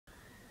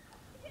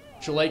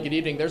Chalet, good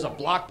evening. There's a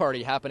block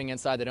party happening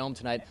inside the Dome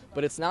tonight,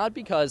 but it's not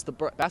because the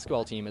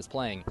basketball team is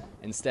playing.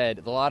 Instead,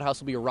 the Loud House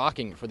will be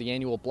rocking for the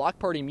annual Block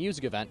Party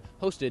music event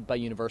hosted by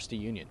University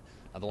Union.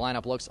 Now, the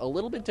lineup looks a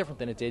little bit different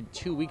than it did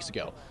 2 weeks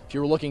ago. If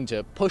you were looking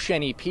to push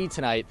NEP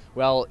tonight,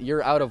 well,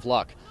 you're out of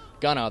luck.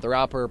 Gunna, the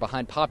rapper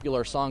behind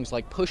popular songs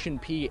like Pushin'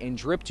 P and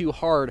Drip Too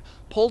Hard,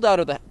 pulled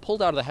out of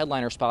the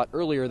headliner spot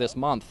earlier this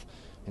month.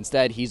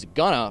 Instead, he's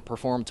gonna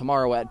perform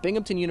tomorrow at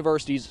Binghamton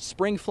University's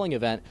Spring Fling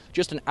event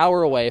just an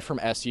hour away from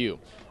SU.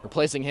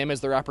 Replacing him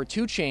is the rapper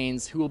 2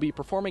 Chainz, who will be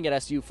performing at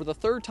SU for the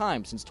third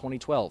time since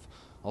 2012.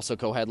 Also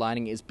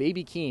co-headlining is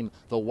Baby Keem,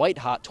 the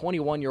white-hot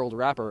 21-year-old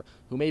rapper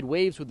who made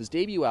waves with his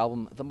debut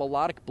album, The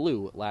Melodic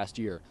Blue, last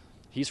year.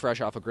 He's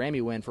fresh off a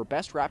Grammy win for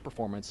Best Rap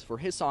Performance for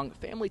his song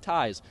Family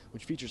Ties,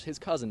 which features his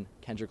cousin,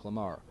 Kendrick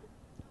Lamar.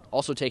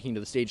 Also taking to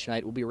the stage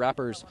tonight will be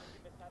rapper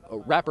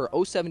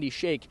 070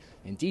 Shake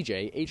and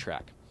DJ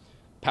A-Track.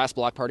 Past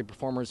Block Party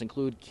performers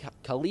include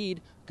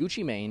Khalid,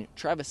 Gucci Mane,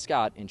 Travis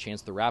Scott, and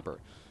Chance the Rapper.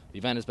 The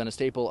event has been a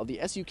staple of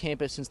the SU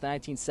campus since the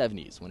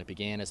 1970s, when it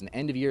began as an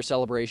end-of-year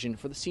celebration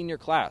for the senior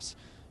class.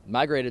 It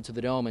migrated to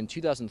the Dome in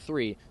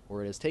 2003,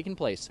 where it has taken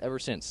place ever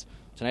since.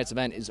 Tonight's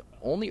event is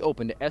only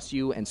open to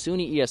SU and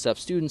SUNY ESF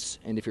students,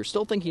 and if you're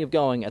still thinking of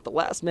going at the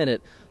last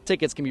minute,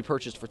 tickets can be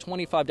purchased for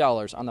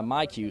 $25 on the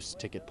MyCuse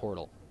ticket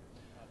portal.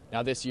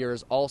 Now, this year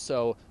is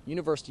also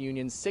University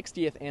Union's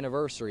 60th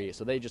anniversary,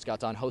 so they just got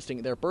done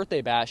hosting their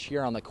birthday bash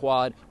here on the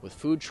quad with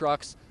food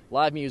trucks,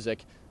 live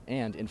music,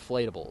 and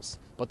inflatables.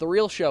 But the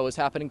real show is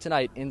happening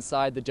tonight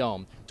inside the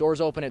Dome.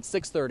 Doors open at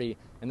 6:30,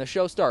 and the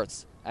show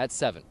starts at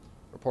 7.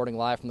 Reporting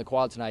live from the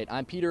quad tonight,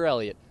 I'm Peter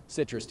Elliott,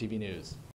 CitrusTV News.